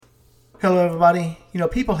Hello, everybody.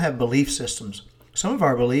 People have belief systems. Some of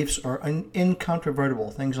our beliefs are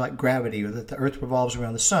incontrovertible, things like gravity or that the earth revolves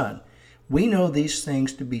around the sun. We know these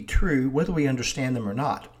things to be true whether we understand them or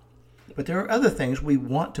not. But there are other things we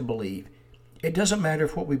want to believe. It doesn't matter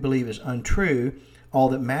if what we believe is untrue. All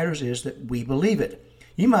that matters is that we believe it.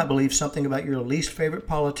 You might believe something about your least favorite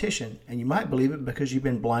politician, and you might believe it because you've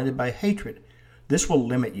been blinded by hatred. This will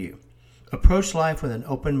limit you. Approach life with an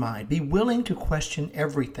open mind. Be willing to question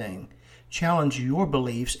everything. Challenge your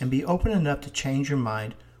beliefs and be open enough to change your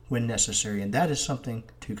mind when necessary. And that is something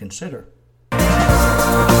to consider.